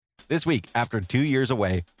This week, after 2 years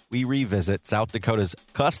away, we revisit South Dakota's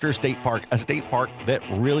Custer State Park, a state park that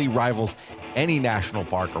really rivals any national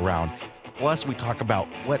park around. Plus, we talk about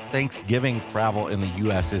what Thanksgiving travel in the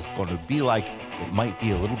U.S. is going to be like. It might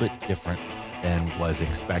be a little bit different than was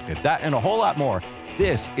expected. That and a whole lot more.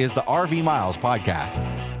 This is the RV Miles podcast.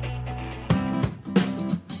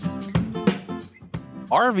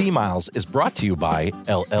 RV Miles is brought to you by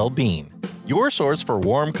LL Bean, your source for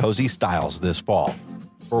warm, cozy styles this fall.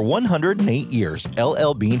 For 108 years,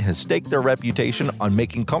 LL Bean has staked their reputation on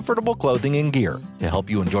making comfortable clothing and gear to help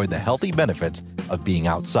you enjoy the healthy benefits of being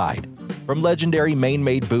outside. From legendary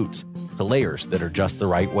Maine-made boots to layers that are just the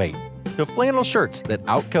right weight, to flannel shirts that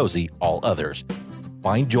out-cozy all others.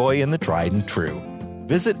 Find joy in the tried and true.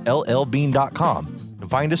 Visit llbean.com to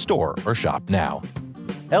find a store or shop now.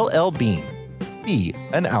 LL Bean. Be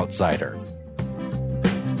an outsider.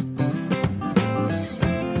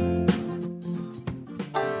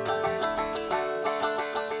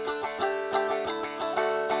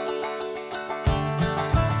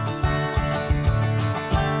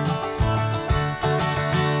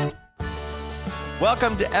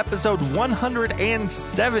 Welcome to episode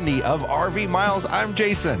 170 of RV Miles. I'm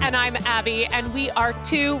Jason. And I'm Abby, and we are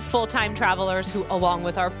two full-time travelers who, along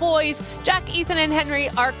with our boys, Jack, Ethan, and Henry,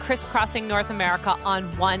 are crisscrossing North America on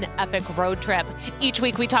one epic road trip. Each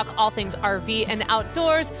week, we talk all things RV and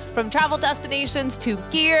outdoors, from travel destinations to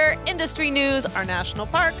gear, industry news, our national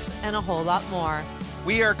parks, and a whole lot more.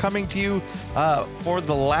 We are coming to you for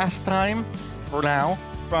the last time, for now,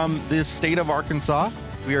 from the state of Arkansas.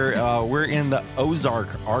 We're in the Ozark,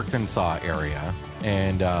 Arkansas area,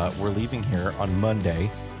 and we're leaving here on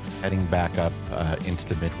Monday, heading back up into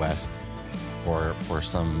the Midwest for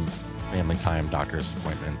some family time, doctor's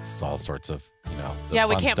appointments, all sorts of, Yeah,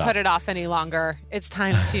 we can't stuff. put it off any longer. It's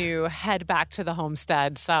time to head back to the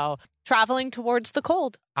homestead. So traveling towards the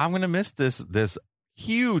cold. I'm going to miss this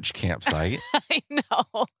huge campsite. I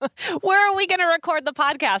know. Where are we going to record the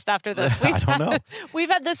podcast after this? I don't know. We've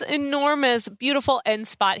had this enormous, beautiful end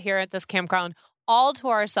spot here at this campground all to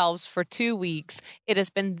ourselves for 2 weeks. It has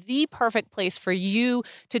been the perfect place for you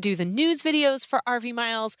to do the news videos for RV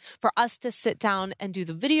Miles, for us to sit down and do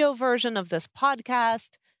the video version of this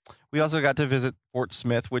podcast. We also got to visit Fort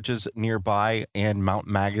Smith, which is nearby, and Mount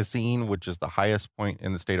Magazine, which is the highest point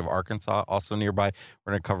in the state of Arkansas, also nearby.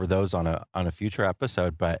 We're going to cover those on a future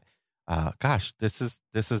episode. But gosh, this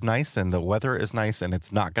is nice, and the weather is nice, and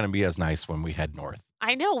it's not going to be as nice when we head north.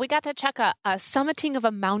 I know. We got to check a summiting of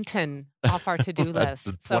a mountain off our to-do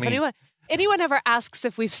list. So if anyone ever asks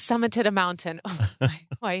if we've summited a mountain,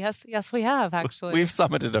 why, yes, we have, actually. We've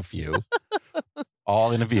summited a few,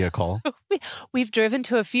 all in a vehicle. We've driven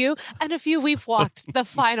to a few, and a few we've walked the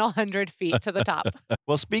final 100 feet to the top.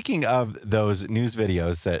 Well, speaking of those news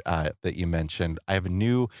videos that you mentioned, I have a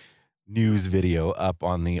new news video up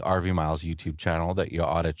on the RV Miles YouTube channel that you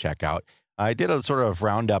ought to check out. I did a sort of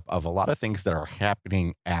roundup of a lot of things that are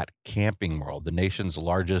happening at Camping World, the nation's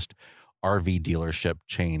largest RV dealership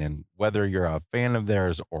chain. And whether you're a fan of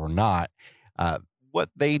theirs or not, what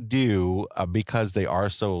they do, because they are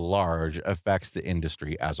so large, affects the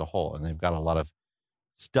industry as a whole. And they've got a lot of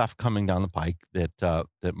stuff coming down the pike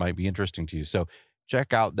that might be interesting to you. So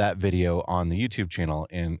check out that video on the YouTube channel,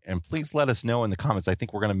 and please let us know in the comments. I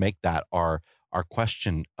think we're going to make that our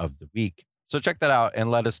question of the week. So check that out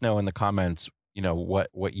and let us know in the comments,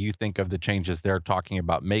 what you think of the changes they're talking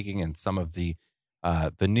about making and some of the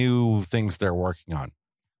new things they're working on.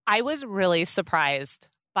 I was really surprised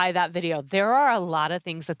by that video. There are a lot of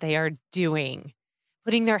things that they are doing,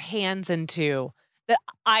 putting their hands into, that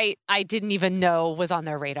I didn't even know was on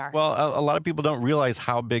their radar. Well, a lot of people don't realize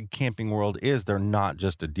how big Camping World is. They're not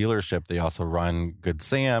just a dealership. They also run Good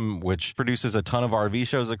Sam, which produces a ton of RV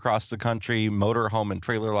shows across the country, Motor Home and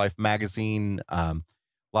Trailer Life magazine,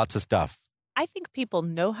 lots of stuff. I think people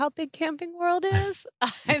know how big Camping World is.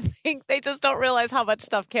 I think they just don't realize how much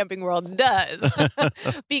stuff Camping World does.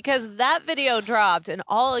 Because that video dropped, and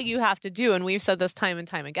all you have to do, and we've said this time and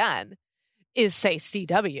time again, is say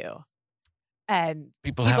CW. And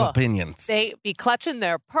people have opinions. They be clutching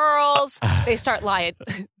their pearls. They start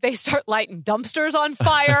lighting dumpsters on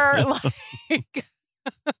fire.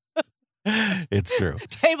 It's true.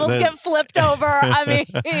 Tables get flipped over. I mean,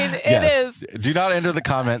 it is. Do not enter the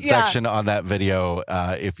comment section on that video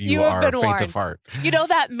if you are faint of heart. You know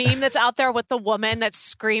that meme that's out there with the woman that's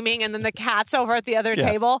screaming and then the cat's over at the other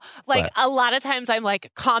table? A lot of times I'm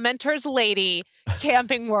like, commenters lady,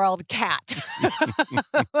 Camping World cat.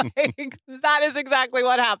 That is exactly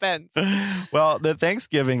what happens. Well, the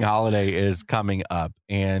Thanksgiving holiday is coming up,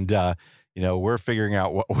 and we're figuring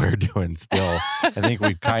out what we're doing still. I think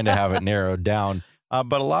we kind of have it narrowed down.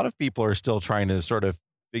 But a lot of people are still trying to sort of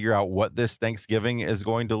figure out what this Thanksgiving is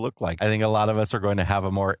going to look like. I think a lot of us are going to have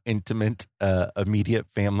a more intimate, immediate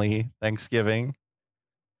family Thanksgiving.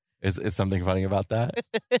 Is something funny about that?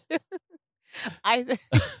 I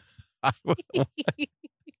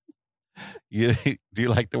do you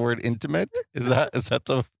like the word intimate? Is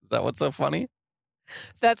that what's so funny?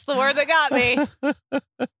 That's the word that got me.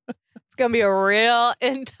 It's going to be a real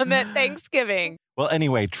intimate Thanksgiving. Well,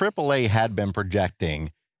 anyway, AAA had been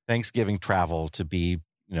projecting Thanksgiving travel to be,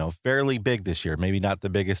 fairly big this year. Maybe not the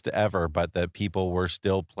biggest ever, but that people were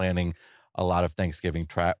still planning a lot of Thanksgiving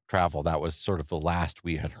travel. That was sort of the last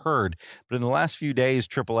we had heard. But in the last few days,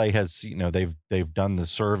 AAA has, they've done the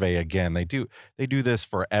survey again. They do this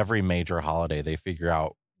for every major holiday. They figure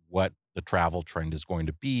out what the travel trend is going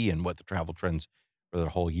to be and what the travel trends for the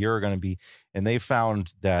whole year are going to be. And they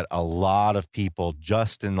found that a lot of people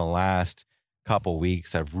just in the last couple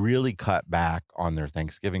weeks have really cut back on their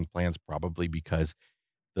Thanksgiving plans, probably because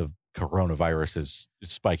the coronavirus is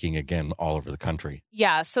spiking again all over the country.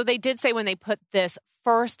 Yeah. So they did say when they put this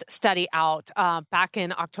first study out back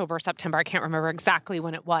in October, September, I can't remember exactly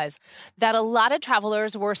when it was, that a lot of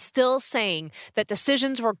travelers were still saying that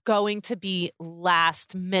decisions were going to be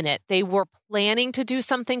last minute. They were planning to do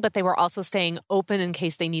something, but they were also staying open in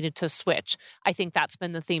case they needed to switch. I think that's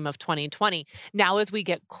been the theme of 2020. Now, as we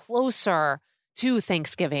get closer to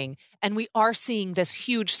Thanksgiving, and we are seeing this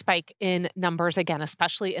huge spike in numbers again,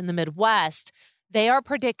 especially in the Midwest, they are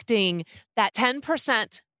predicting that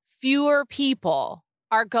 10% fewer people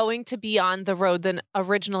are going to be on the road than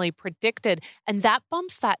originally predicted. And that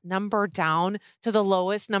bumps that number down to the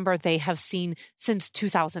lowest number they have seen since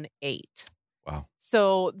 2008. Wow.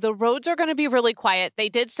 So the roads are going to be really quiet. They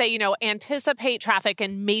did say, anticipate traffic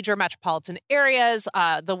in major metropolitan areas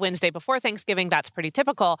the Wednesday before Thanksgiving. That's pretty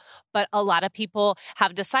typical. But a lot of people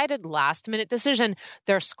have decided last minute decision.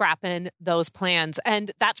 They're scrapping those plans.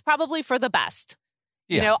 And that's probably for the best.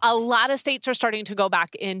 Yeah. A lot of states are starting to go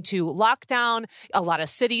back into lockdown. A lot of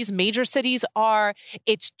cities, major cities are.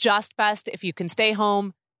 It's just best if you can stay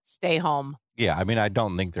home, stay home. Yeah. I mean, I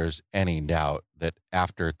don't think there's any doubt that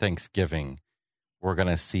after Thanksgiving, we're going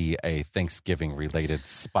to see a Thanksgiving-related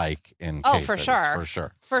spike in cases. For sure. For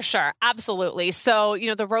sure. For sure. Absolutely. So,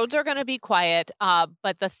 the roads are going to be quiet,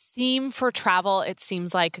 but the theme for travel, it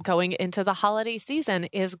seems like going into the holiday season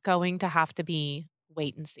is going to have to be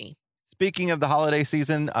wait and see. Speaking of the holiday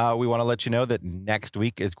season, we want to let you know that next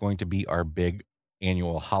week is going to be our big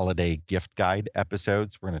annual holiday gift guide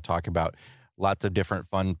episodes. We're going to talk about lots of different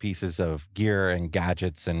fun pieces of gear and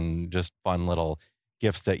gadgets and just fun little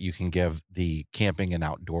gifts that you can give the camping and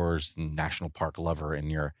outdoors and national park lover in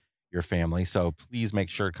your family. So please make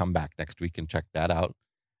sure to come back next week and check that out.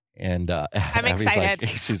 And I'm excited.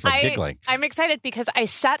 She's giggling. I'm excited because I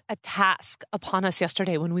set a task upon us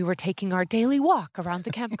yesterday when we were taking our daily walk around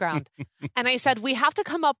the campground. And I said, we have to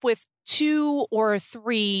come up with 2 or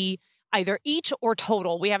 3, either each or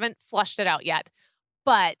total. We haven't flushed it out yet.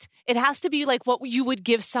 But it has to be like what you would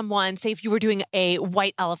give someone, say if you were doing a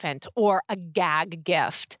white elephant or a gag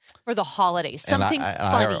gift for the holidays, something funny.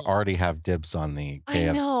 I already have dibs on the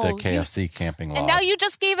KFC camping log. And now you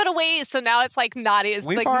just gave it away, so now it's like not as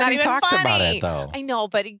We've like already not even talked funny. about it, though. I know,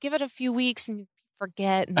 but give it a few weeks and you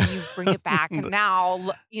forget, and then you bring it back. And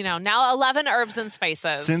now 11 herbs and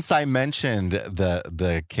spices. Since I mentioned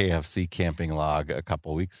the KFC camping log a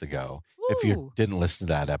couple weeks ago, if you didn't listen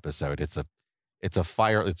to that episode, it's a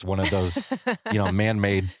fire. It's one of those,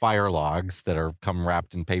 man-made fire logs that are come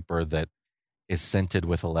wrapped in paper that is scented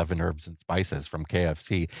with 11 herbs and spices from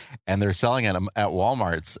KFC. And they're selling them at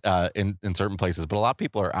Walmart's in certain places, but a lot of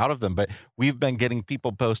people are out of them. But we've been getting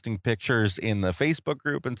people posting pictures in the Facebook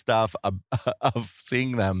group and stuff of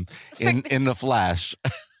seeing them in the flesh.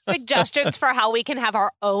 Suggestions for how we can have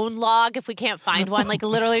our own log if we can't find one. Like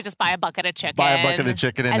literally just buy a bucket of chicken. Buy a bucket of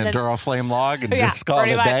chicken and a Duraflame log and just call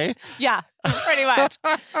it a day. Yeah, pretty much.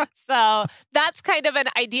 So that's kind of an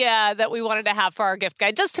idea that we wanted to have for our gift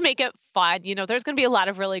guide, just to make it fun. There's going to be a lot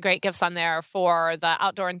of really great gifts on there for the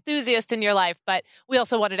outdoor enthusiast in your life, but we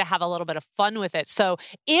also wanted to have a little bit of fun with it. So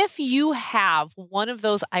if you have one of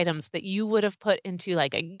those items that you would have put into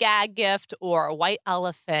like a gag gift or a white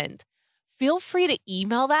elephant, feel free to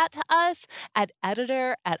email that to us at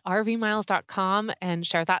editor@rvmiles.com and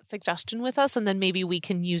share that suggestion with us. And then maybe we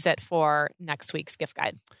can use it for next week's gift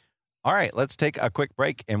guide. All right, let's take a quick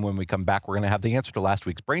break. And when we come back, we're going to have the answer to last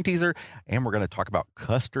week's brain teaser. And we're going to talk about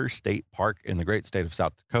Custer State Park in the great state of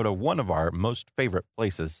South Dakota, one of our most favorite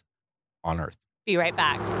places on earth. Be right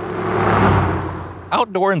back.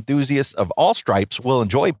 Outdoor enthusiasts of all stripes will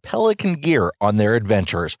enjoy Pelican gear on their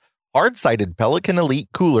adventures. Hard-sided Pelican Elite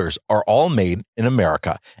coolers are all made in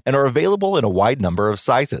America and are available in a wide number of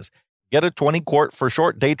sizes. Get a 20-quart for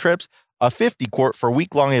short day trips, a 50-quart for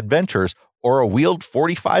week-long adventures, or a wheeled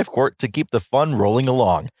 45-quart to keep the fun rolling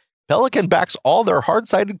along. Pelican backs all their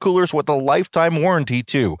hard-sided coolers with a lifetime warranty,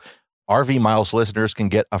 too. RV Miles listeners can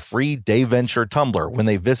get a free Dayventure tumbler when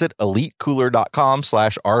they visit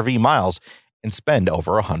elitecooler.com/RVMiles and spend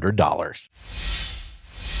over $100.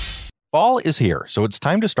 Fall is here, so it's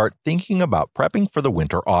time to start thinking about prepping for the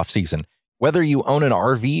winter off-season. Whether you own an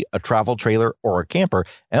RV, a travel trailer, or a camper,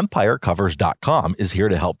 EmpireCovers.com is here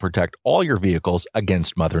to help protect all your vehicles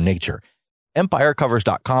against Mother Nature.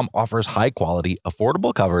 EmpireCovers.com offers high-quality,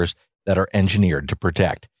 affordable covers that are engineered to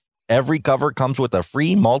protect. Every cover comes with a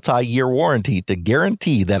free multi-year warranty to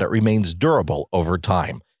guarantee that it remains durable over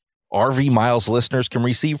time. RV Miles listeners can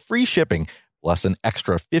receive free shipping, plus an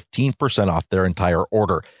extra 15% off their entire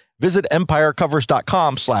order. Visit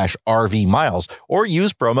EmpireCovers.com/RVMiles or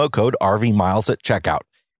use promo code RVMiles at checkout.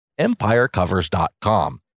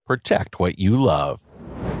 EmpireCovers.com. Protect what you love.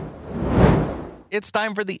 It's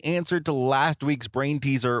time for the answer to last week's brain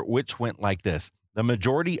teaser, which went like this. The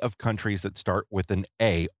majority of countries that start with an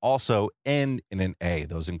A also end in an A.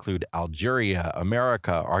 Those include Algeria,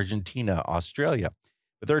 America, Argentina, Australia.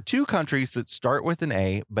 But there are two countries that start with an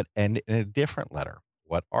A but end in a different letter.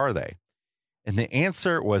 What are they? And the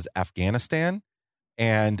answer was Afghanistan.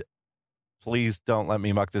 And please don't let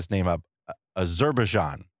me muck this name up.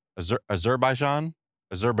 Azerbaijan. Azerbaijan.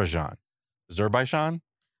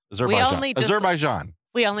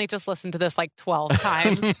 We only just listened to this like 12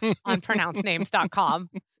 times on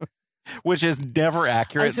pronouncenames.com. Which is never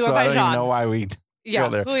accurate, so I don't even know why we go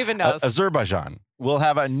there. Who even knows? Azerbaijan. We'll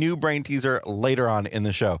have a new brain teaser later on in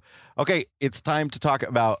the show. Okay, it's time to talk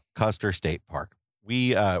about Custer State Park.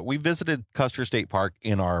 We visited Custer State Park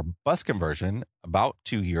in our bus conversion about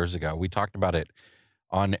 2 years ago. We talked about it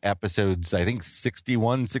on episodes, I think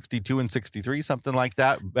 61, 62, and 63, something like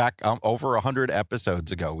that, back over 100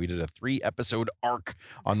 episodes ago. We did a 3-episode arc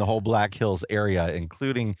on the whole Black Hills area,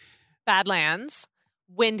 including Badlands,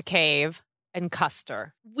 Wind Cave, and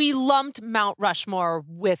Custer. We lumped Mount Rushmore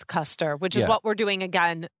with Custer, which is what we're doing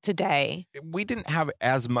again today. We didn't have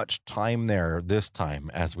as much time there this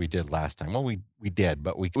time as we did last time. Well, we did,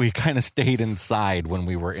 but we kind of stayed inside when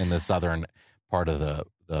we were in the southern part of the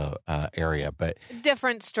area. But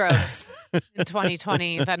different strokes in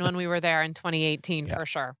 2020 than when we were there in 2018, for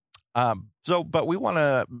sure. But we want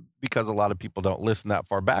to, because a lot of people don't listen that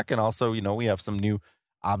far back, and also, we have some new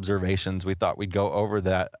observations. We thought we'd go over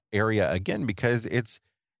that area again because it's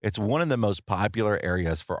one of the most popular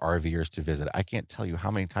areas for RVers to visit. I can't tell you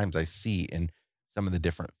how many times I see in some of the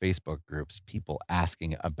different Facebook groups people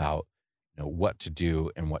asking about what to do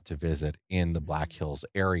and what to visit in the Black Hills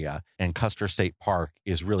area, and Custer State Park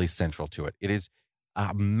is really central to it. It is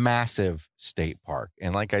a massive state park,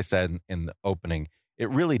 and like I said in the opening, it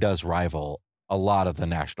really does rival a lot of the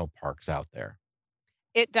national parks out there.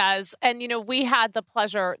 It does. And, we had the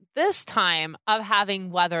pleasure this time of having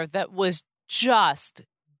weather that was just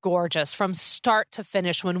gorgeous from start to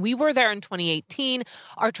finish. When we were there in 2018,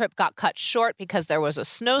 our trip got cut short because there was a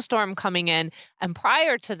snowstorm coming in. And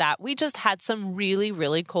prior to that, we just had some really,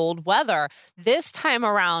 really cold weather. This time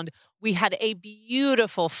around, we had a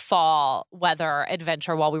beautiful fall weather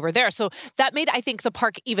adventure while we were there. So that made, I think, the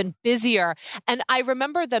park even busier. And I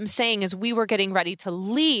remember them saying as we were getting ready to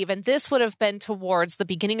leave, and this would have been towards the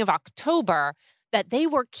beginning of October, that they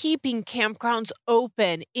were keeping campgrounds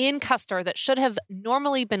open in Custer that should have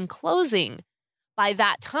normally been closing by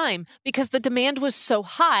that time because the demand was so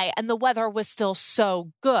high and the weather was still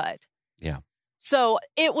so good. Yeah. So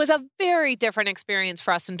it was a very different experience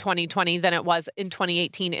for us in 2020 than it was in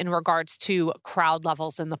 2018 in regards to crowd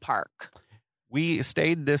levels in the park. We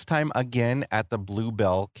stayed this time again at the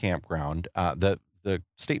Bluebell Campground. The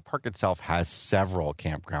state park itself has several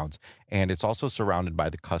campgrounds, and it's also surrounded by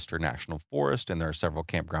the Custer National Forest, and there are several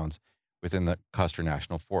campgrounds within the Custer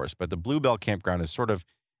National Forest. But the Bluebell Campground is sort of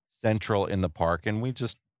central in the park, and we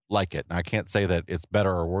just like it. And I can't say that it's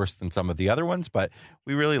better or worse than some of the other ones, but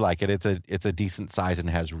we really like it. It's a decent size and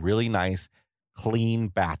has really nice, clean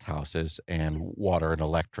bathhouses and water and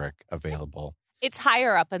electric available. It's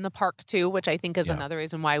higher up in the park, too, which I think is another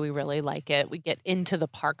reason why we really like it. We get into the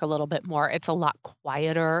park a little bit more. It's a lot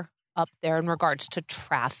quieter up there in regards to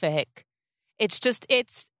traffic. It's just,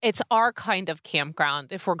 it's our kind of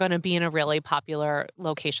campground if we're going to be in a really popular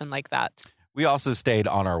location like that. We also stayed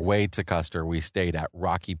on our way to Custer. We stayed at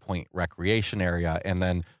Rocky Point Recreation Area, and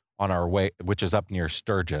then on our way, which is up near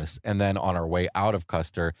Sturgis, and then on our way out of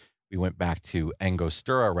Custer, we went back to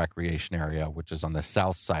Angostura Recreation Area, which is on the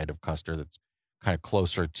south side of Custer. That's kind of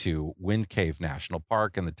closer to Wind Cave National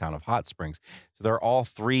Park and the town of Hot Springs. So they're all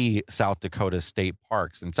 3 South Dakota state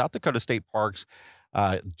parks. And South Dakota state parks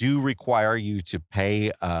do require you to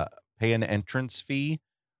pay an entrance fee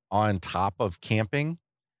on top of camping.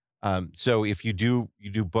 So if you do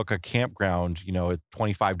book a campground, it's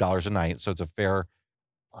 $25 a night. So it's a fair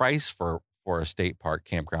price for a state park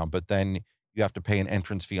campground, but then you have to pay an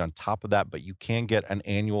entrance fee on top of that. But you can get an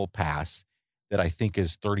annual pass that I think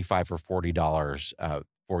is $35 or $40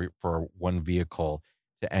 for one vehicle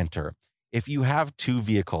to enter. If you have 2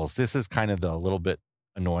 vehicles, this is kind of the little bit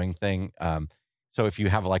annoying thing. So if you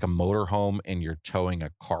have like a motorhome and you're towing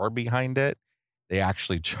a car behind it, they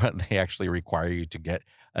actually require you to get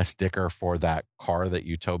a sticker for that car that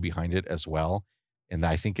you tow behind it as well. And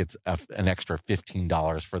I think it's an extra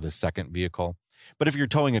 $15 for the second vehicle. But if you're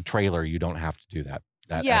towing a trailer, you don't have to do that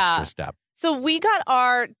extra step. So we got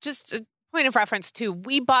just a point of reference too,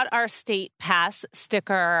 we bought our state pass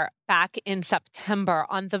sticker back in September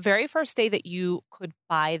on the very first day that you could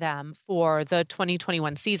buy them for the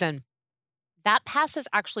 2021 season. That pass is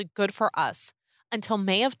actually good for us until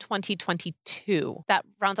May of 2022. That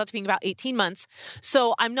rounds out to being about 18 months.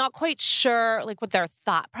 So I'm not quite sure what their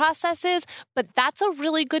thought process is, but that's a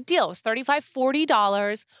really good deal. It's $35,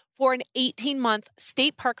 $40 for an 18-month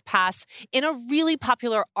state park pass in a really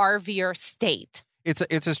popular RVer state.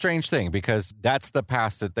 It's a strange thing because that's the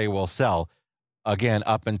pass that they will sell again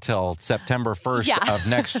up until September 1st of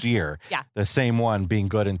next year. Yeah. The same one being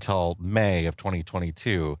good until May of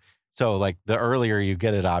 2022. So the earlier you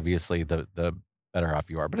get it, obviously, the better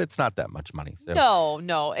off you are. But it's not that much money. So.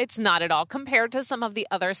 No, it's not at all. Compared to some of the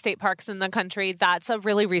other state parks in the country, that's a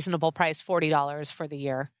really reasonable price, $40 for the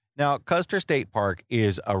year. Now, Custer State Park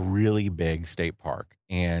is a really big state park.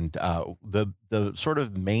 And the sort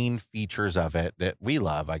of main features of it that we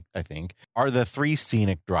love, I think, are the 3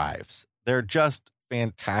 scenic drives. They're just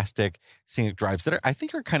fantastic scenic drives that I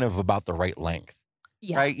think are kind of about the right length.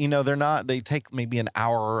 Yeah. Right? They take maybe an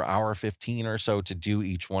hour 15 or so to do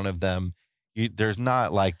each one of them. You're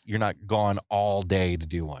not gone all day to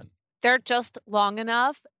do one. They're just long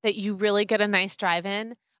enough that you really get a nice drive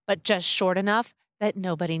in, but just short enough that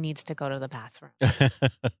nobody needs to go to the bathroom.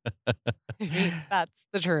 That's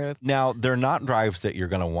the truth. Now, they're not drives that you're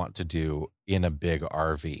going to want to do in a big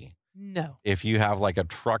RV. No. If you have a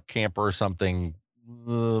truck camper or something,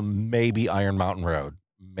 maybe Iron Mountain Road.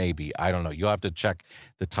 Maybe. I don't know. You'll have to check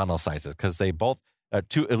the tunnel sizes because they both,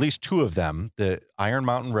 at least 2 of them, the Iron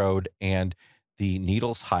Mountain Road and the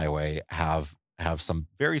Needles Highway have some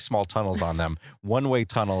very small tunnels on them. One-way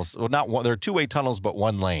tunnels. Well, not one. They're 2-way tunnels, but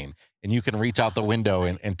 1 lane. And you can reach out the window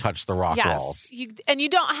and touch the rock walls. And you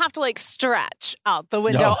don't have to stretch out the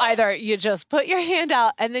window either. You just put your hand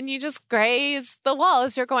out and then you just graze the wall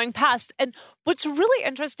as you're going past. And what's really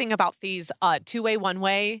interesting about these 2-way,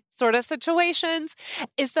 1-way sort of situations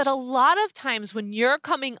is that a lot of times when you're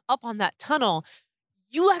coming up on that tunnel,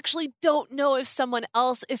 you actually don't know if someone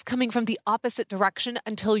else is coming from the opposite direction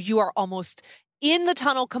until you are almost in the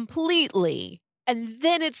tunnel completely. And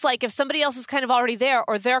then it's if somebody else is kind of already there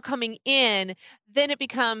or they're coming in, then it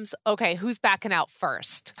becomes, okay, who's backing out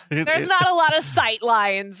first? There's not a lot of sight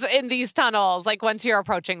lines in these tunnels, once you're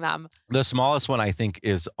approaching them. The smallest one, I think,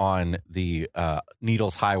 is on the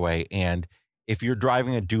Needles Highway. And if you're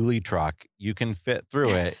driving a dually truck, you can fit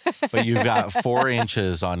through it, but you've got 4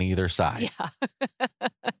 inches on either side. Yeah.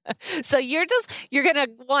 So you're going to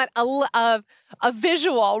want a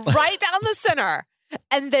visual right down the center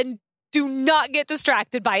and then do not get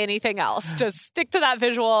distracted by anything else. Just stick to that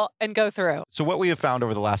visual and go through. So what we have found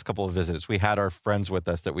over the last couple of visits, we had our friends with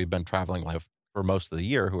us that we've been traveling with for most of the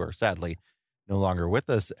year who are sadly no longer with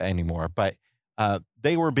us anymore. But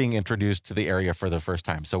they were being introduced to the area for the first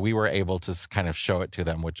time. So we were able to kind of show it to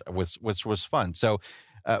them, which was fun. So,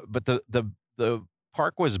 but the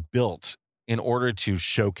park was built in order to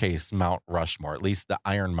showcase Mount Rushmore, at least the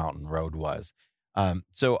Iron Mountain Road was.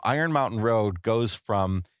 So Iron Mountain Road goes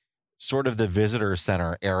from sort of the visitor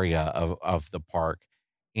center area of the park.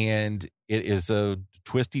 And it is a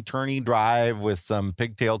twisty, turny drive with some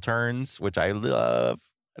pigtail turns, which I love.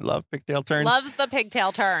 I love pigtail turns. Loves the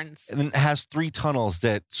pigtail turns. And then it has 3 tunnels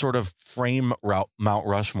that sort of frame Mount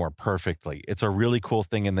Rushmore perfectly. It's a really cool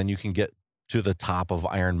thing. And then you can get to the top of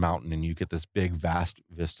Iron Mountain and you get this big, vast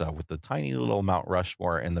vista with the tiny little Mount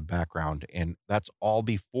Rushmore in the background. And that's all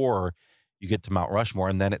before you get to Mount Rushmore.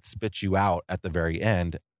 And then it spits you out at the very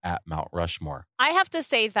end at Mount Rushmore. I have to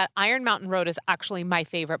say that Iron Mountain Road is actually my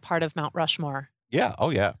favorite part of Mount Rushmore. Yeah. Oh,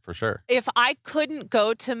 yeah, for sure. If I couldn't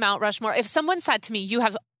go to Mount Rushmore, if someone said to me, you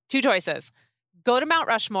have 2 choices, go to Mount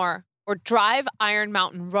Rushmore or drive Iron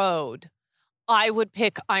Mountain Road, I would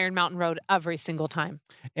pick Iron Mountain Road every single time.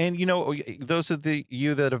 And, those of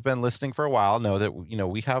you that have been listening for a while know that,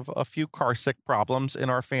 we have a few car sick problems in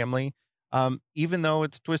our family. Even though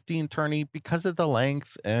it's twisty and turny, because of the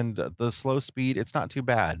length and the slow speed, it's not too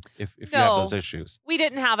bad if you have those issues. We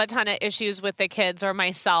didn't have a ton of issues with the kids or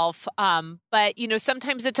myself. But,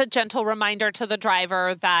 sometimes it's a gentle reminder to the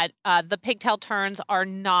driver that the pigtail turns are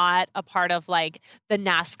not a part of like the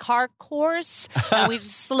NASCAR course. And we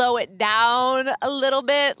just slow it down a little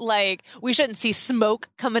bit. Like we shouldn't see smoke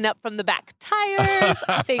coming up from the back tires,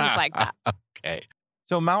 things like that. Okay.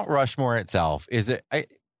 So Mount Rushmore itself,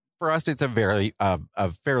 for us, it's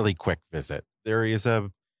a fairly quick visit. There is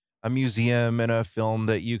a museum and a film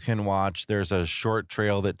that you can watch. There's a short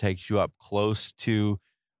trail that takes you up close to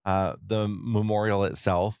the memorial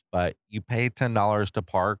itself, but you pay $10 to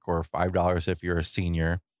park or $5 if you're a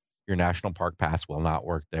senior. Your National Park Pass will not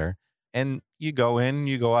work there. And you go in,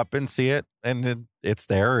 you go up and see it, and it's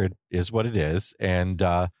there. It is what it is, and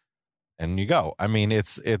you go. I mean,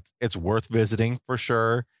 it's worth visiting for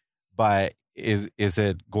sure. But is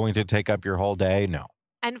it going to take up your whole day? No.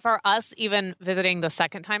 And for us, even visiting the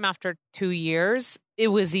second time after 2 years, it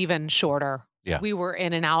was even shorter. Yeah. We were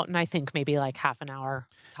in and out, and I think maybe like half an hour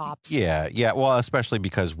tops. Yeah. Well, especially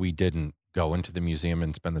because we didn't go into the museum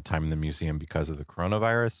and spend the time in the museum because of the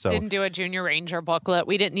coronavirus. So didn't do a Junior Ranger booklet.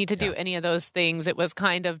 We didn't need to do any of those things. It was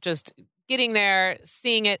kind of just getting there,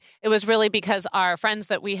 seeing it. It was really because our friends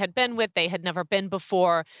that we had been with, they had never been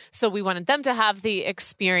before. So we wanted them to have the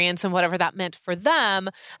experience and whatever that meant for them.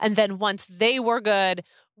 And then once they were good,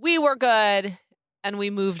 we were good, and we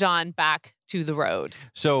moved on back to the road.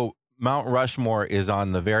 So Mount Rushmore is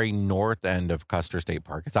on the very north end of Custer State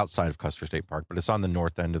Park. It's outside of Custer State Park, but it's on the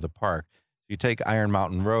north end of the park. You take Iron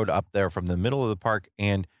Mountain Road up there from the middle of the park,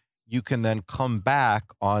 and you can then come back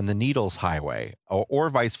on the Needles Highway or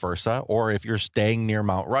vice versa. Or if you're staying near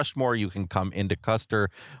Mount Rushmore, you can come into Custer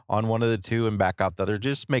on one of the two and back out the other.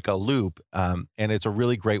 Just make a loop. And it's a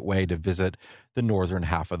really great way to visit the northern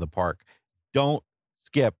half of the park. Don't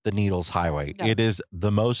skip the Needles Highway. No. It is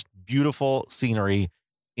the most beautiful scenery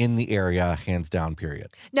in the area, hands down, period.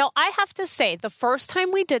 Now, I have to say, the first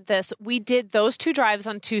time we did this, we did those two drives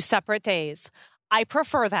on 2 separate days. I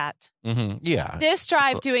prefer that. Mm-hmm. Yeah. This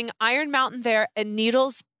drive, doing Iron Mountain there and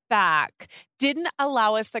Needles back, didn't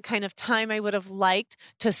allow us the kind of time I would have liked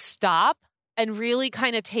to stop and really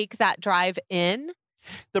kind of take that drive in.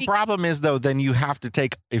 The problem is, though, then you have to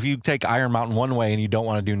if you take Iron Mountain one way and you don't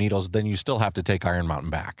want to do Needles, then you still have to take Iron Mountain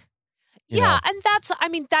back. Yeah, and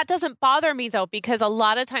that doesn't bother me, though, because a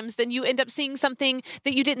lot of times then you end up seeing something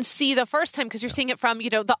that you didn't see the first time because you're seeing it from,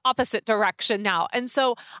 the opposite direction now. And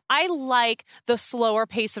so I like the slower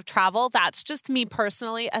pace of travel. That's just me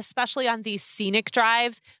personally, especially on these scenic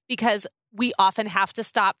drives, because we often have to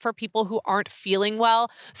stop for people who aren't feeling well.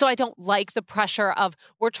 So I don't like the pressure of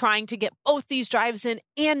we're trying to get both these drives in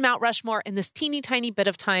and Mount Rushmore in this teeny tiny bit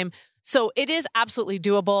of time. So it is absolutely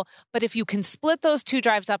doable. But if you can split those two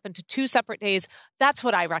drives up into 2 separate days, that's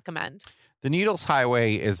what I recommend. The Needles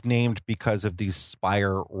Highway is named because of these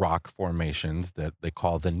spire rock formations that they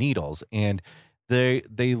call the Needles. And they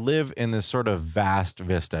live in this sort of vast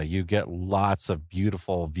vista. You get lots of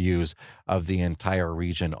beautiful views of the entire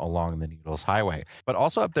region along the Needles Highway. But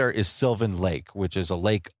also up there is Sylvan Lake, which is a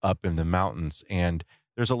lake up in the mountains. And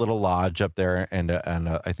there's a little lodge up there, and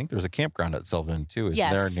I think there's a campground at Sylvan too. Is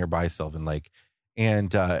there nearby Sylvan Lake,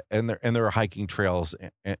 and there are hiking trails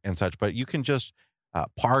and such. But you can just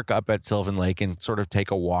park up at Sylvan Lake and sort of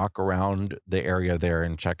take a walk around the area there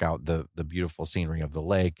and check out the beautiful scenery of the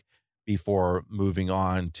lake before moving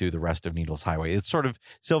on to the rest of Needles Highway. It's sort of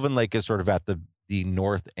Sylvan Lake is sort of at the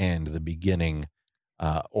north end, the beginning.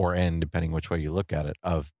 Or end, depending which way you look at it,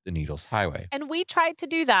 of the Needles Highway. And we tried to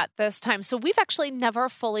do that this time. So we've actually never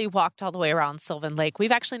fully walked all the way around Sylvan Lake.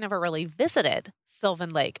 We've actually never really visited Sylvan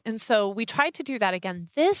Lake. And so we tried to do that again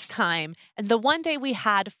this time. And the one day we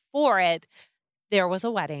had for it, there was a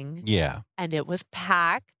wedding. Yeah. And it was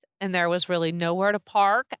packed. And there was really nowhere to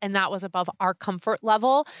park. And that was above our comfort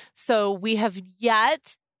level. So we have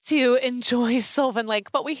yet to enjoy Sylvan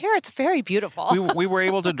Lake, but we hear it's very beautiful. We were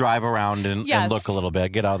able to drive around and look a little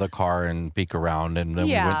bit, get out of the car and peek around, and then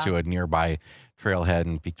we went to a nearby trailhead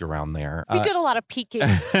and peeked around there. We did a lot of peeking.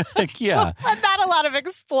 Yeah. Not a lot of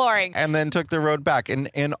exploring. And then took the road back. And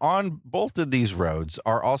on both of these roads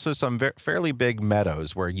are also some fairly big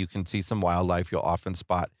meadows where you can see some wildlife. You'll often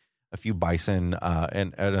spot a few bison,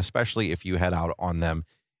 and especially if you head out on them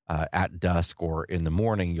at dusk or in the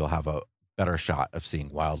morning, you'll have a better shot of seeing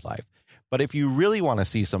wildlife. But if you really want to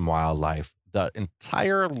see some wildlife, the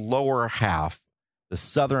entire lower half, the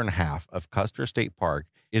southern half of Custer State Park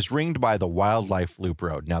is ringed by the Wildlife Loop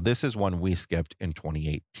Road. Now, this is one we skipped in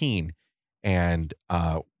 2018. And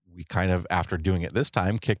we kind of, after doing it this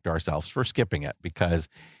time, kicked ourselves for skipping it because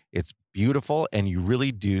it's beautiful and you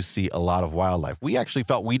really do see a lot of wildlife. We actually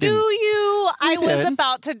felt we didn't. Do you? I did. was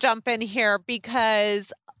about to jump in here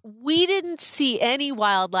because we didn't see any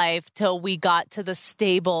wildlife till we got to the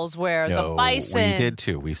stables where the bison. We did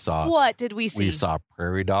too. We saw. What did we see? We saw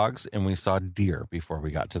prairie dogs and we saw deer before we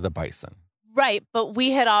got to the bison. Right, but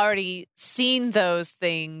we had already seen those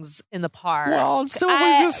things in the park. Well, so we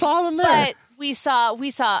just saw them there. But we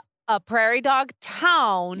saw a prairie dog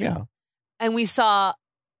town. Yeah. And we saw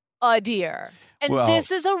a deer. And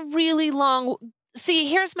this is a really long. See,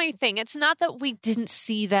 here's my thing. It's not that we didn't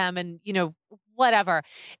see them and, whatever.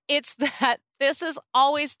 It's that this is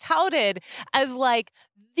always touted as like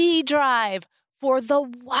the drive for the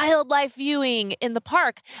wildlife viewing in the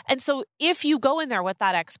park. And so if you go in there with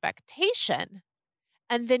that expectation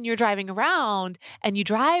and then you're driving around and you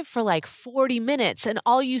drive for like 40 minutes and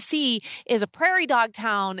all you see is a prairie dog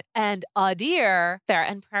town and a deer there.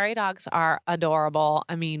 And prairie dogs are adorable.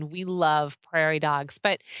 I mean, we love prairie dogs.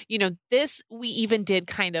 But, this we even did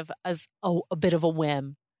kind of as a bit of a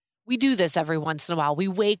whim. We do this every once in a while. We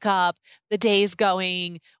wake up, the day's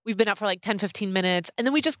going, we've been up for like 10, 15 minutes, and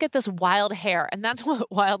then we just get this wild hare. And that's what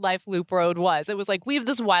Wildlife Loop Road was. It was like, we have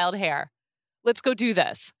this wild hare. Let's go do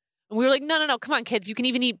this. And we were like, no, come on, kids. You can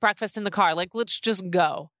even eat breakfast in the car. Like, let's just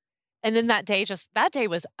go. And then that day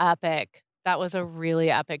was epic. That was a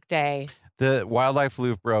really epic day. The Wildlife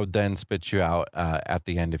Loop Road then spits you out at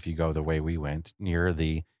the end if you go the way we went, near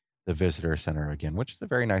the visitor center again, which is a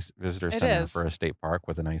very nice visitor center for a state park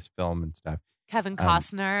with a nice film and stuff. Kevin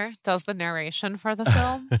Costner does the narration for the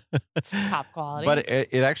film. It's top quality. But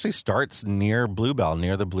it actually starts near Bluebell,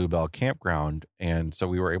 near the Bluebell campground. And so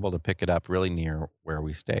we were able to pick it up really near where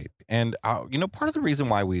we stayed. And, part of the reason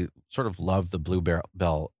why we sort of love the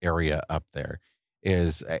Bluebell area up there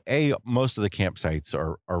is, most of the campsites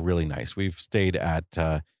are really nice. We stayed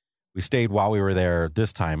while we were there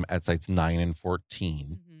this time at sites 9 and 14.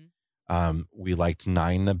 Mm-hmm. We liked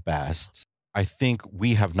 9 the best. I think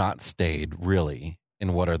we have not stayed really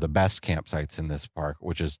in what are the best campsites in this park,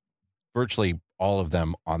 which is virtually all of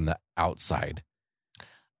them on the outside.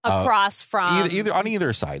 Across from either on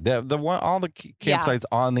either side. The one, all the campsites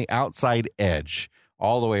on the outside edge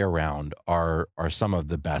all the way around are some of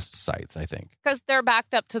the best sites, I think. Because they're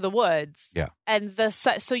backed up to the woods. Yeah. And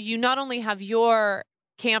so you not only have your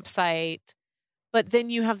campsite, but then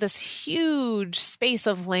you have this huge space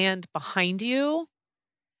of land behind you.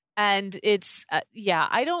 And it's,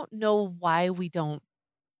 I don't know why we don't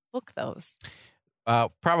book those.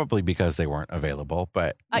 Probably because they weren't available,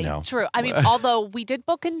 but true. I mean, although we did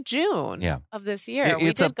book in June of this year.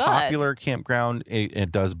 It's a popular campground.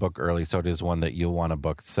 It does book early, so it is one that you'll want to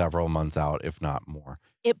book several months out, if not more.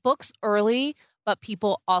 It books early, but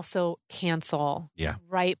people also cancel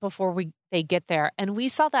right before they get there. And we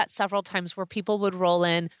saw that several times where people would roll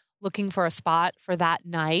in looking for a spot for that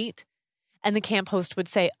night. And the camp host would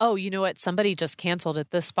say, oh, you know what? Somebody just canceled at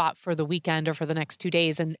this spot for the weekend or for the next 2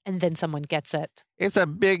 days. And then someone gets it. It's a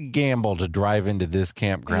big gamble to drive into this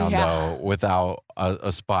campground, though, without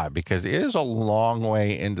a spot, because it is a long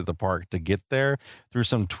way into the park to get there through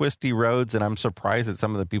some twisty roads. And I'm surprised that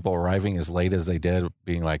some of the people arriving as late as they did,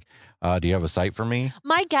 being like, do you have a site for me?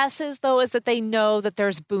 My guess is, though, is that they know that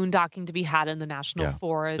there's boondocking to be had in the national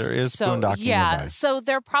forest. There is boondocking nearby. So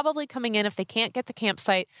they're probably coming in. If they can't get the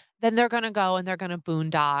campsite, then they're going to go and they're going to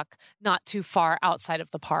boondock not too far outside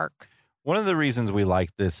of the park. One of the reasons we like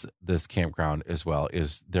this campground as well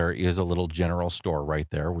is there is a little general store right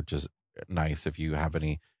there, which is nice if you have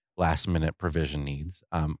any last minute provision needs.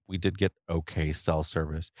 We did get okay cell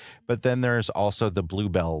service, but then there's also the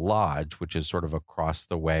Bluebell Lodge, which is sort of across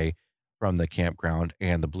the way from the campground.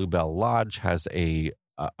 And the Bluebell Lodge has a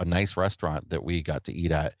nice restaurant that we got to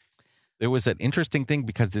eat at. It was an interesting thing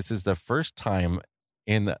because this is the first time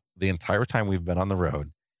in the entire time we've been on the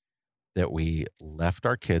road that we left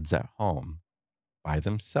our kids at home by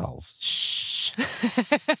themselves. Shh.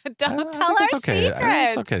 Don't tell our secrets.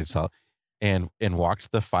 It's okay to tell. And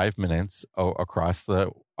walked the 5 minutes across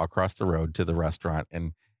the road to the restaurant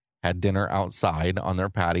and had dinner outside on their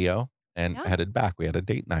patio and headed back. We had a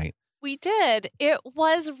date night. We did. It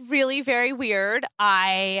was really very weird.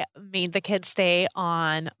 I made the kids stay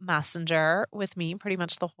on Messenger with me pretty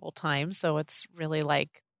much the whole time. So it's really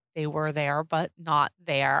like they were there, but not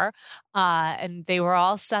there. And they were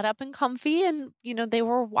all set up and comfy and, they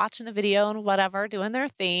were watching a video and whatever, doing their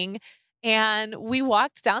thing. And we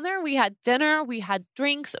walked down there. We had dinner. We had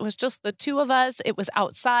drinks. It was just the two of us. It was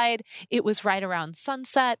outside. It was right around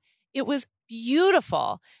sunset. It was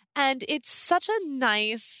beautiful. And it's such a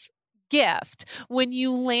nice gift when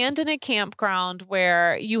you land in a campground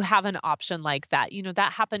where you have an option like that. You know,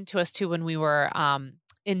 that happened to us too when we were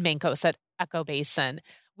in Mancos at Echo Basin.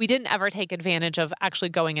 We didn't ever take advantage of actually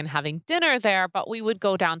going and having dinner there, but we would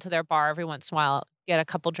go down to their bar every once in a while, get a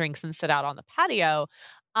couple drinks and sit out on the patio.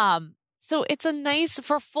 So it's a nice,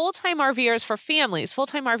 for full-time RVers, for families,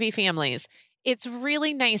 full-time RV families, it's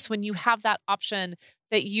really nice when you have that option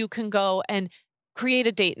that you can go and create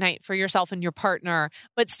a date night for yourself and your partner,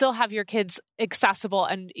 but still have your kids accessible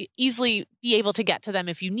and easily be able to get to them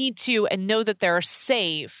if you need to and know that they're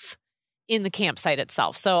safe in the campsite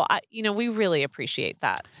itself. So, we really appreciate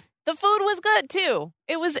that. The food was good too.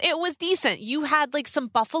 It was decent. You had like some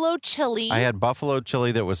buffalo chili. I had buffalo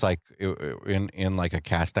chili that was like in like a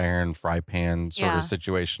cast iron fry pan sort of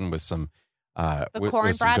situation with some the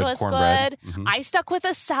cornbread was cornbread. good. Mm-hmm. I stuck with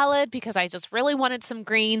a salad because I just really wanted some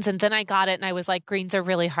greens, and then I got it and I was like, greens are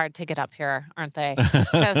really hard to get up here, aren't they?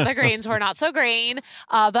 Because the greens were not so green,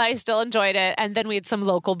 but I still enjoyed it. And then we had some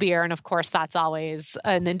local beer, and of course it's always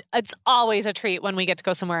a treat when we get to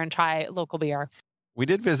go somewhere and try local beer. We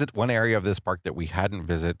did visit one area of this park that we hadn't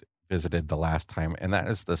visited the last time, and that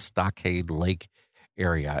is the Stockade Lake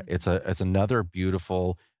area. It's another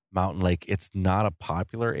beautiful mountain lake. It's not a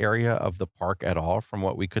popular area of the park at all, from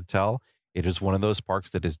what we could tell. It is one of those parks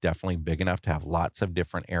that is definitely big enough to have lots of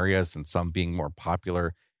different areas, and some being more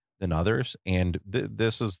popular than others. And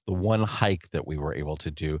this is the one hike that we were able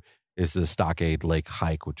to do, is the Stockade Lake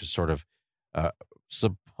hike, which is sort of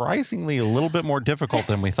surprisingly a little bit more difficult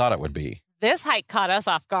than we thought it would be. This hike caught us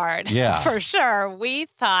off guard. Yeah. For sure. We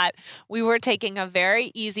thought we were taking a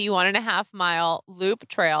very easy 1.5 mile loop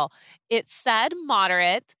trail. It said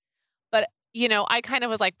moderate, but, I kind of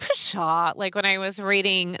was like, pshaw, like when I was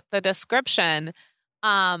reading the description,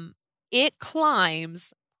 it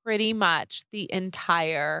climbs pretty much the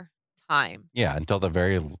entire time. Yeah, until the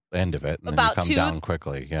very end of it. And About then you come down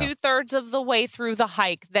quickly. Yeah. 2/3 of the way through the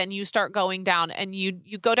hike, then you start going down, and you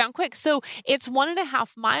go down quick. So it's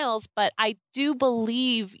 1.5 miles, but I do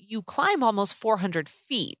believe you climb almost 400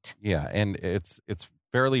 feet. Yeah, and it's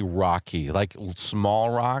fairly rocky, like small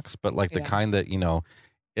rocks, but like the kind that,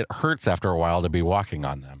 it hurts after a while to be walking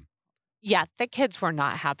on them. Yeah, the kids were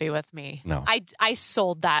not happy with me. No. I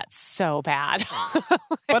sold that so bad.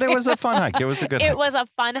 But it was a fun hike. It was a good hike. It was a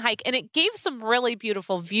fun hike, and it gave some really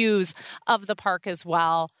beautiful views of the park as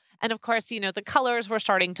well. And of course, the colors were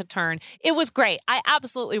starting to turn. It was great. I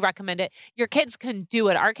absolutely recommend it. Your kids can do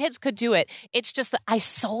it. Our kids could do it. It's just that I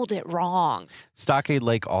sold it wrong. Stockade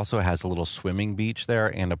Lake also has a little swimming beach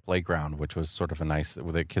there and a playground, which was sort of a nice,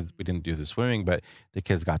 with the kids, we didn't do the swimming, but the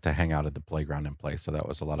kids got to hang out at the playground and play. So that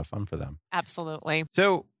was a lot of fun for them. Absolutely.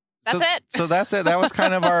 So that's it. So that's it. That was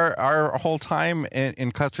kind of our whole time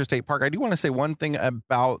in Custer State Park. I do want to say one thing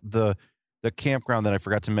about the campground that I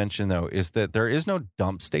forgot to mention, though, is that there is no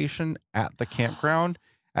dump station at the campground.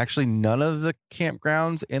 Actually, none of the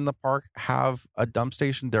campgrounds in the park have a dump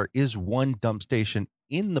station. There is one dump station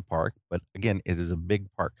in the park, but again, it is a big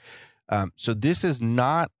park. So this is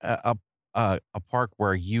not a park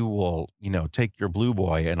where you will, take your Blue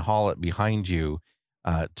Boy and haul it behind you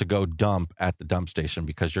to go dump at the dump station,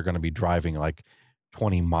 because you're going to be driving like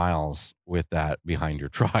 20 miles with that behind your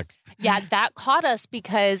truck. Yeah, that caught us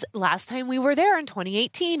because last time we were there in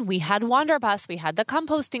 2018, we had Wanderbus, we had the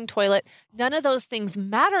composting toilet. None of those things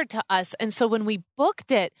mattered to us. And so when we booked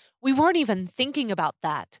it, we weren't even thinking about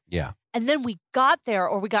that. Yeah. And then we got there,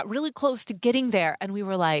 or we got really close to getting there, and we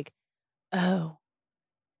were like, oh,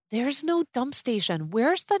 there's no dump station.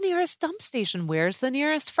 Where's the nearest dump station? Where's the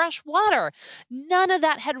nearest fresh water? None of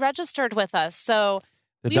that had registered with us. So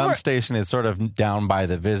the dump station is sort of down by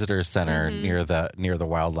the visitor center near the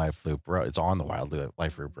Wildlife Loop Road. It's on the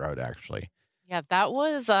Wildlife Loop Road, actually. Yeah, that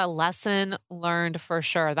was a lesson learned for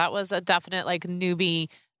sure. That was a definite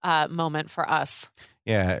newbie moment for us.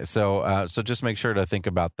 Yeah, so just make sure to think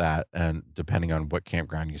about that, and depending on what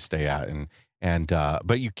campground you stay at, and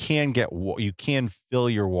but you can fill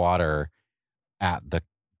your water at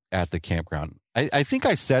the campground. I think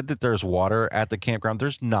I said that there's water at the campground.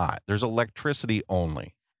 There's not. There's electricity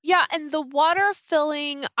only. Yeah, and the water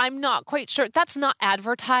filling, I'm not quite sure. That's not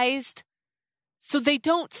advertised. So they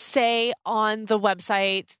don't say on the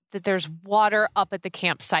website that there's water up at the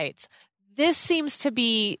campsites. This seems to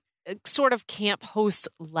be sort of camp host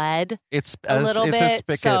led. It's a little it's bit. a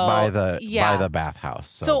spigot So, by the yeah. bathhouse.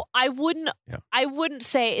 So I wouldn't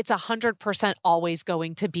say it's 100% always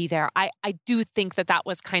going to be there. I do think that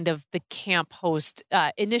was kind of the camp host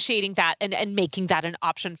initiating that and making that an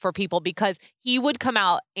option for people, because he would come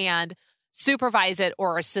out and supervise it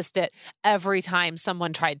or assist it every time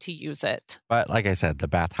someone tried to use it. But like I said, the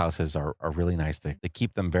bathhouses are really nice. They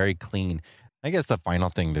keep them very clean. I guess the final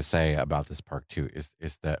thing to say about this park too is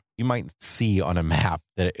that you might see on a map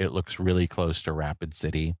that it looks really close to Rapid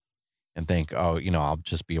City and think, oh, I'll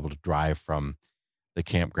just be able to drive from the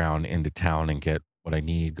campground into town and get what I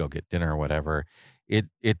need, go get dinner or whatever.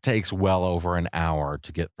 It takes well over an hour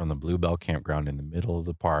to get from the Bluebell campground in the middle of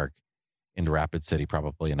the park into Rapid City,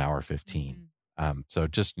 probably an hour 15. So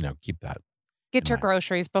just, keep that. Get your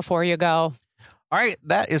groceries before you go. All right,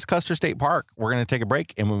 that is Custer State Park. We're going to take a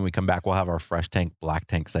break, and when we come back, we'll have our Fresh Tank, Black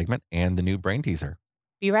Tank segment and the new brain teaser.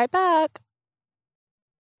 Be right back.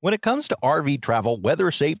 When it comes to RV travel,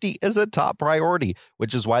 weather safety is a top priority,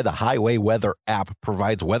 which is why the Highway Weather app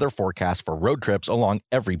provides weather forecasts for road trips along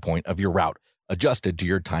every point of your route, adjusted to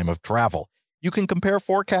your time of travel. You can compare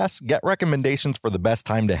forecasts, get recommendations for the best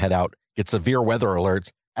time to head out, get severe weather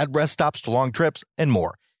alerts, add rest stops to long trips, and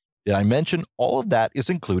more. Did I mention all of that is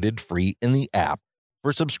included free in the app?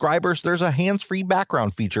 For subscribers, there's a hands-free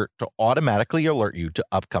background feature to automatically alert you to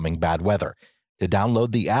upcoming bad weather. To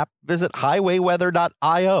download the app, visit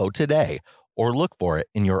highwayweather.io today or look for it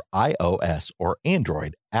in your iOS or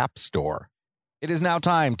Android app store. It is now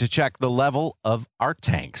time to check the level of our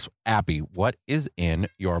tanks. Abby, what is in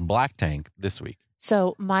your black tank this week?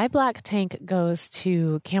 So my black tank goes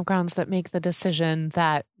to campgrounds that make the decision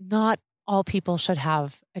that not all people should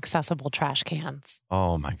have accessible trash cans.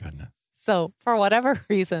 Oh, my goodness. So for whatever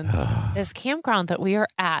reason, this campground that we are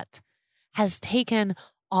at has taken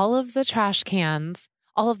all of the trash cans,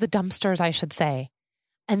 all of the dumpsters, I should say,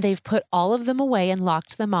 and they've put all of them away and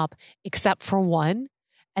locked them up except for one.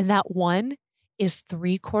 And that one is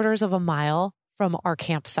 3/4 of a mile from our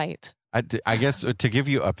campsite. I guess to give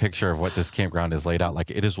you a picture of what this campground is laid out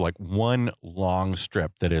like, it is like one long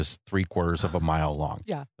strip that is 3/4 of a mile long.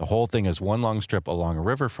 Yeah. The whole thing is one long strip along a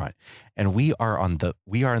riverfront. And we are in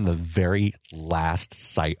the very last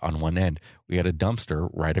site on one end. We had a dumpster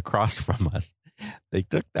right across from us. They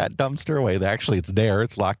took that dumpster away. It's there.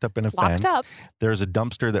 It's locked up in a fence. There's a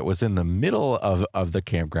dumpster that was in the middle of the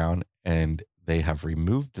campground, and they have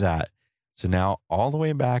removed that. So now all the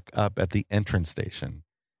way back up at the entrance station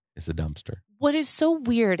is a dumpster. What is so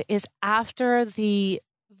weird is after the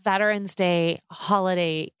Veterans Day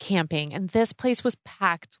holiday camping, and this place was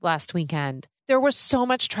packed last weekend, there was so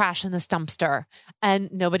much trash in this dumpster,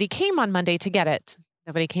 and nobody came on Monday to get it.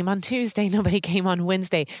 Nobody came on Tuesday. Nobody came on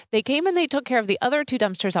Wednesday. They came and they took care of the other 2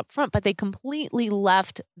 dumpsters up front, but they completely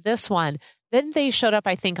left this one. Then they showed up,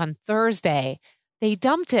 I think, on Thursday. They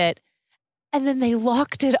dumped it, and then they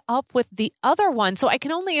locked it up with the other one. So I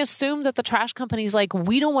can only assume that the trash company's like,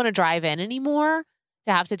 we don't want to drive in anymore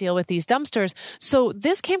to have to deal with these dumpsters. So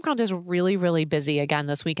this campground is really, really busy again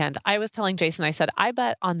this weekend. I was telling Jason, I said, I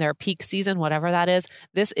bet on their peak season, whatever that is,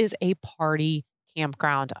 this is a party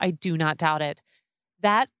campground. I do not doubt it.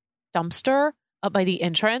 That dumpster up by the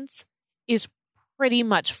entrance is pretty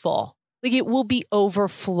much full. Like, it will be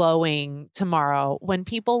overflowing tomorrow when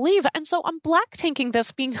people leave. And so I'm black tanking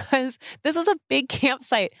this because this is a big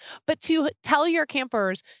campsite. But to tell your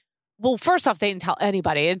campers, well, first off, they didn't tell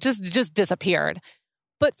anybody. It just disappeared.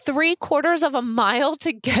 But 3/4 of a mile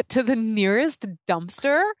to get to the nearest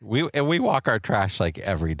dumpster. We walk our trash like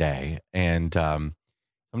every day, and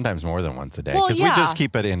sometimes more than once a day, Well, because yeah. we just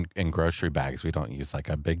keep it in grocery bags. We don't use like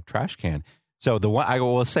a big trash can. So I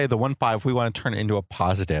will say the 1.5, we want to turn it into a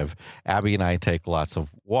positive. Abby and I take lots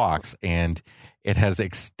of walks, and it has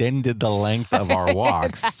extended the length of our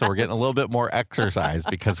walks. So we're getting a little bit more exercise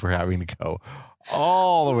because we're having to go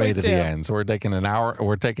all the way to the end. So we're taking a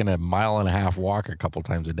 1.5 mile walk a couple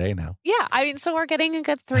times a day now. Yeah. I mean, so we're getting a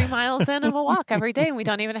good 3 miles in of a walk every day, and we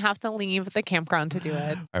don't even have to leave the campground to do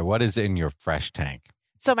it. All right. What is in your fresh tank?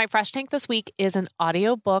 So my fresh tank this week is an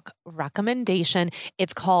audiobook recommendation.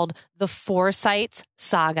 It's called The Forsyte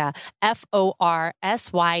Saga.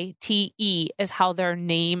 Forsyte is how their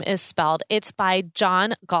name is spelled. It's by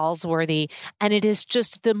John Galsworthy, and it is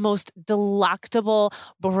just the most delectable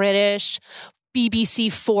British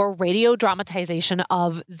BBC4 radio dramatization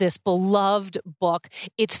of this beloved book.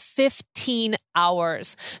 It's 15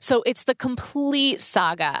 hours. So it's the complete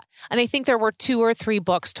saga. And I think there were 2 or 3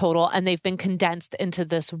 books total, and they've been condensed into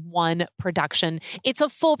this one production. It's a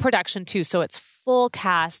full production too. So it's full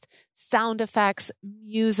cast, sound effects,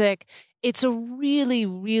 music. It's a really,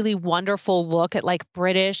 really wonderful look at like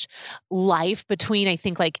British life between, I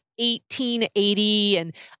think, like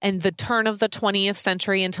 1880 and the turn of the 20th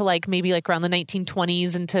century into like maybe like around the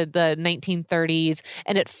 1920s into the 1930s.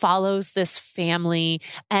 And it follows this family.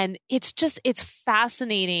 And it's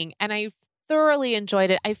fascinating. And I thoroughly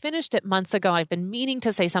enjoyed it. I finished it months ago. I've been meaning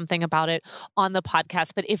to say something about it on the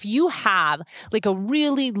podcast. But if you have like a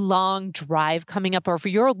really long drive coming up, or if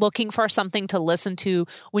you're looking for something to listen to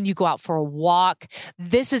when you go out for a walk,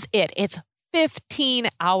 this is it. It's 15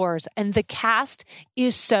 hours and the cast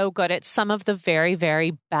is so good. It's some of the very,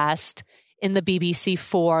 very best in the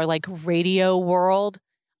BBC4 like radio world.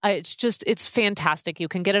 It's fantastic. You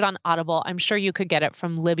can get it on Audible. I'm sure you could get it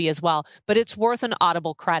from Libby as well, but it's worth an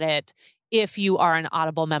Audible credit if you are an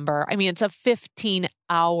Audible member. I mean, it's a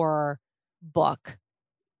 15-hour book.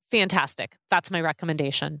 Fantastic. That's my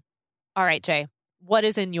recommendation. All right, Jay, what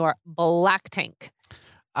is in your black tank?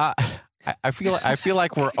 I feel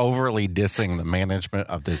like we're overly dissing the management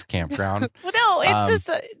of this campground. Well, no, it's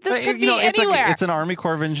this could be anywhere. It's an Army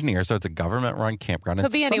Corps of Engineers, so it's a government-run campground.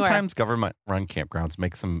 Could be anywhere. Sometimes government-run campgrounds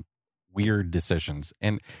make some weird decisions.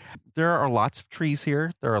 And there are lots of trees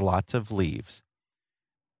here. There are lots of leaves.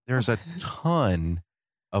 There's a ton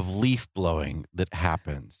of leaf blowing that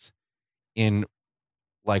happens in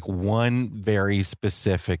like one very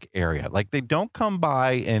specific area. Like they don't come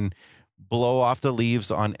by and blow off the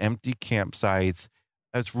leaves on empty campsites.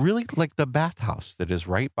 It's really like the bathhouse that is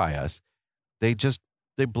right by us. They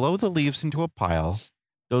blow the leaves into a pile.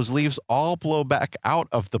 Those leaves all blow back out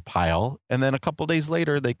of the pile. And then a couple days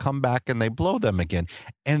later, they come back and they blow them again.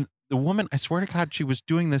 And the woman, I swear to God, she was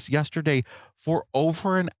doing this yesterday for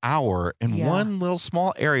over an hour in one little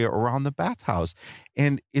small area around the bathhouse.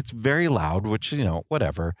 And it's very loud, which,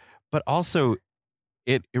 whatever. But also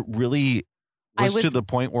it really was to the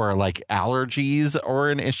point where like allergies are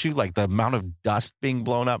an issue, like the amount of dust being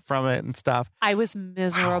blown up from it and stuff. I was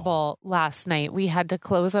miserable last night. We had to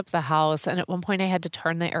close up the house. And at one point I had to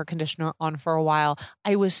turn the air conditioner on for a while.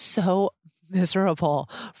 I was so miserable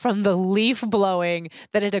from the leaf blowing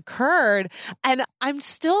that had occurred. And I'm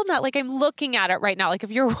still not like, I'm looking at it right now. Like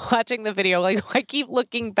if you're watching the video, like I keep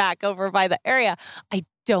looking back over by the area. I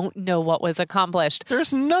don't know what was accomplished.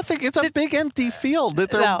 There's nothing. It's a big empty field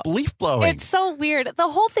that they're leaf blowing. It's so weird. The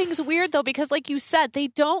whole thing's weird though, because like you said, they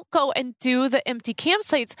don't go and do the empty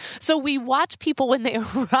campsites. So we watch people when they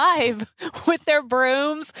arrive with their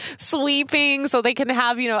brooms sweeping so they can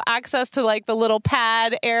have, access to like the little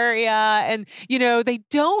pad area. And, they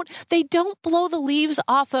don't blow the leaves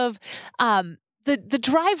off of, the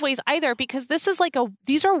driveways either, because this is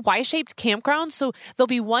these are Y-shaped campgrounds. So there'll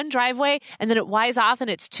be one driveway and then it Ys off and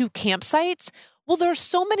it's two campsites. Well, there's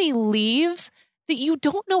so many leaves that you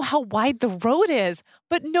don't know how wide the road is,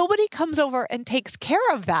 but nobody comes over and takes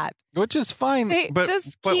care of that. Which is fine,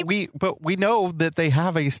 but we know that they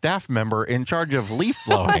have a staff member in charge of leaf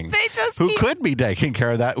blowing who could be taking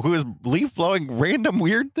care of that, who is leaf blowing random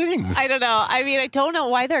weird things. I don't know. I mean, I don't know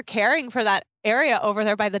why they're caring for that area over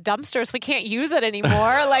there by the dumpsters. We can't use it anymore.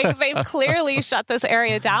 Like they've clearly shut this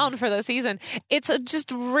area down for the season. It's a just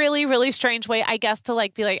really, really strange way, I guess, to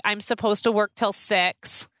be like, I'm supposed to work till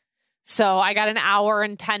 6. So I got an hour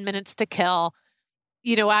and 10 minutes to kill.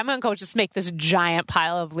 I'm going to go just make this giant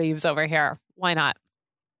pile of leaves over here. Why not?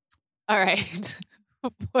 All right.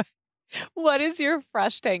 What is your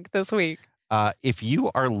fresh tank this week? If you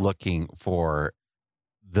are looking for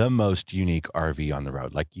the most unique RV on the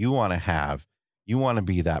road, like you want to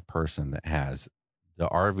be that person that has the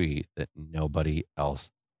RV that nobody else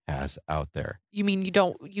has out there. You mean you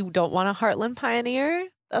don't want a Heartland Pioneer?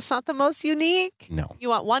 That's not the most unique? No. You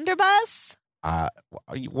want Wonderbus?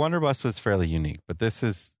 Wonderbus was fairly unique, but this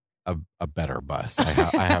is a better bus. I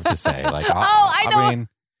have to say, I know. I mean,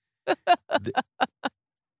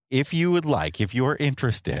 if you are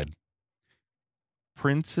interested,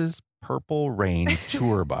 Prince's Purple Rain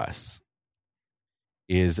Tour Bus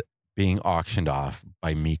is being auctioned off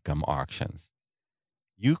by Mecum Auctions.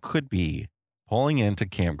 You could be pulling into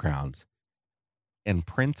campgrounds in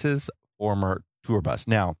Prince's former tour bus.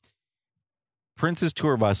 Now, Prince's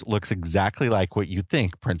tour bus looks exactly like what you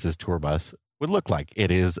think Prince's tour bus would look like. It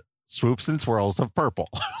is swoops and swirls of purple.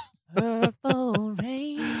 Purple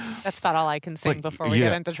rain. That's about all I can sing before we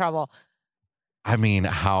get into trouble. I mean,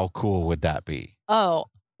 how cool would that be? Oh,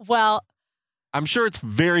 well, I'm sure it's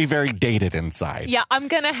very, very dated inside. Yeah, I'm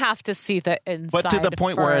going to have to see the inside But to the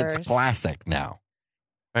point first. where it's classic now.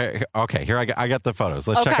 Okay, here I got the photos.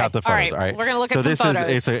 Let's check out the photos. All right. We're going to look at some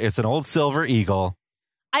photos. So it's an old Silver Eagle.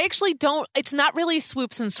 I actually don't. It's not really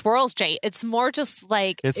swoops and swirls, Jay. It's more just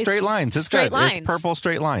like It's straight lines. It's straight good. lines. It's purple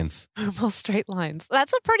straight lines. Purple straight lines.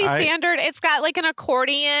 That's a pretty standard. It's got like an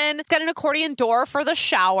accordion. It's got an accordion door for the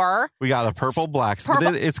shower. We got a purple black.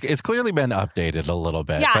 It's clearly been updated a little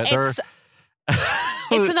bit. Yeah, but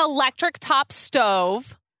it's an electric top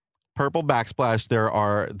stove. Purple backsplash. There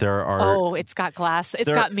are. Oh, it's got glass. It's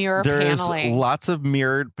got mirror paneling. There is lots of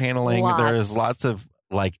mirrored paneling. There is lots of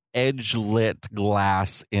like edge lit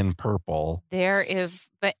glass in purple. There is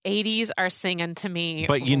the 80s are singing to me.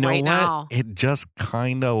 But you know right what? Now. It just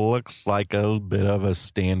kind of looks like a bit of a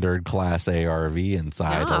standard Class A RV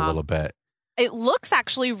inside a little bit. It looks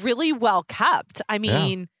actually really well kept. I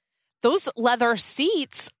mean, those leather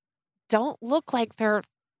seats don't look like they're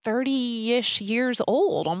 30-ish years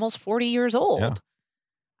old, almost 40 years old. Yeah.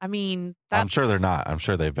 I mean, I'm sure they're not. I'm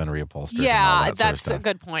sure they've been reupholstered. Yeah, that's a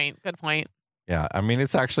good point. Good point. Yeah, I mean,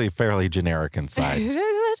 it's actually fairly generic inside. It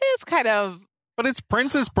is kind of. But it's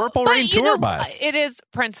Prince's Purple Rain tour bus. It is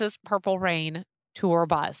Prince's Purple Rain tour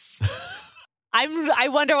bus. I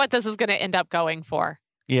wonder what this is going to end up going for.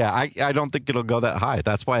 Yeah, I don't think it'll go that high.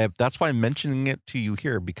 That's why I'm mentioning it to you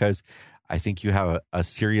here, because I think you have a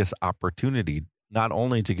serious opportunity not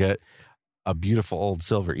only to get a beautiful old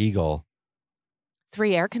Silver Eagle,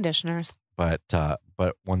 3 air conditioners, but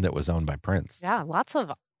one that was owned by Prince. Yeah, lots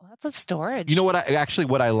of storage. You know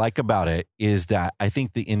what I like about it is that I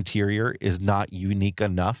think the interior is not unique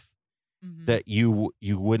enough that you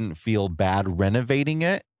wouldn't feel bad renovating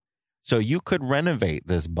it. So you could renovate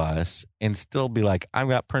this bus and still be like, I've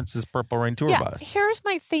got Prince's Purple Rain tour bus. Here's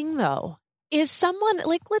my thing though. Is someone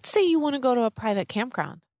like, let's say you want to go to a private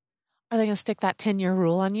campground. Are they going to stick that 10-year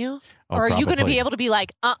rule on you? Or are you going to be able to be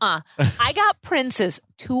like, I got Prince's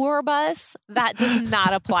tour bus. That does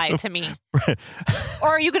not apply to me. Or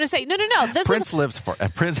are you going to say, no, Prince lives for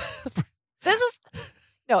Prince. This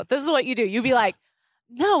is what you do. You'd be like,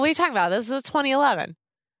 no, what are you talking about? This is 2011.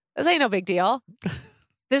 This ain't no big deal.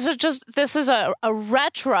 This is a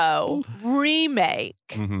retro remake.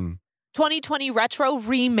 2020 retro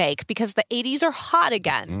remake because the 80s are hot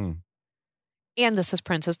again. And this is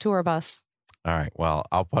Prince's tour bus. All right. Well,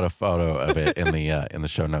 I'll put a photo of it in the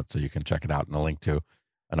show notes so you can check it out, and a link to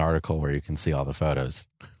an article where you can see all the photos.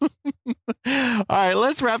 All right,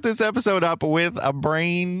 let's wrap this episode up with a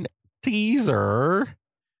brain teaser,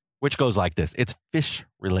 which goes like this. It's fish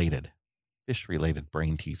related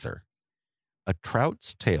brain teaser. A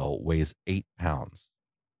trout's tail weighs 8 pounds.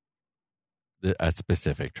 A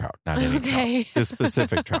specific trout, not any trout. A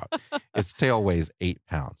specific trout. Its tail weighs 8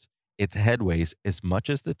 pounds. Its head weighs as much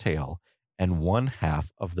as the tail and 1/2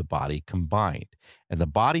 of the body combined. And the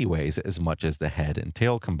body weighs as much as the head and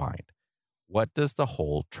tail combined. What does the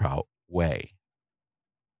whole trout weigh?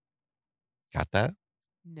 Got that?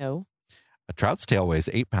 No. A trout's tail weighs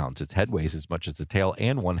 8 pounds. Its head weighs as much as the tail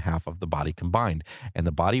and 1/2 of the body combined. And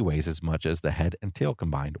the body weighs as much as the head and tail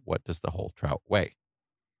combined. What does the whole trout weigh?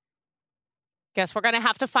 Guess we're going to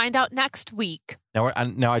have to find out next week. Now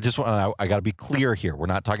I just want I got to be clear here. We're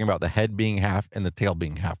not talking about the head being half and the tail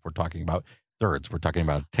being half. We're talking about thirds. We're talking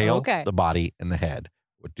about tail, the body, and the head.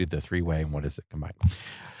 What do the 3 weigh and what is it combined?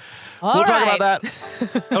 We'll talk about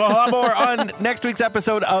that and a lot more on next week's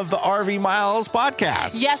episode of the RV Miles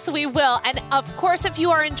podcast. Yes, we will. And of course, if you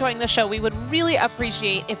are enjoying the show, we would really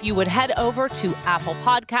appreciate if you would head over to Apple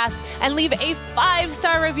Podcasts and leave a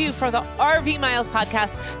 5-star review for the RV Miles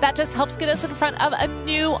podcast. That just helps get us in front of a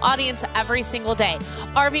new audience every single day.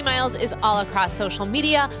 RV Miles is all across social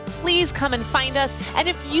media. Please come and find us. And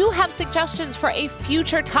if you have suggestions for a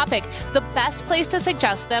future topic, the best place to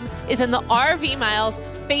suggest them is in the RV Miles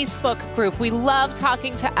Facebook group. We love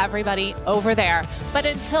talking to everybody over there. But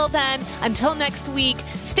until then, until next week,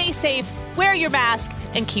 stay safe, wear your mask,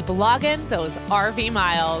 and keep logging those RV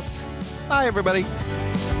miles. Bye, everybody.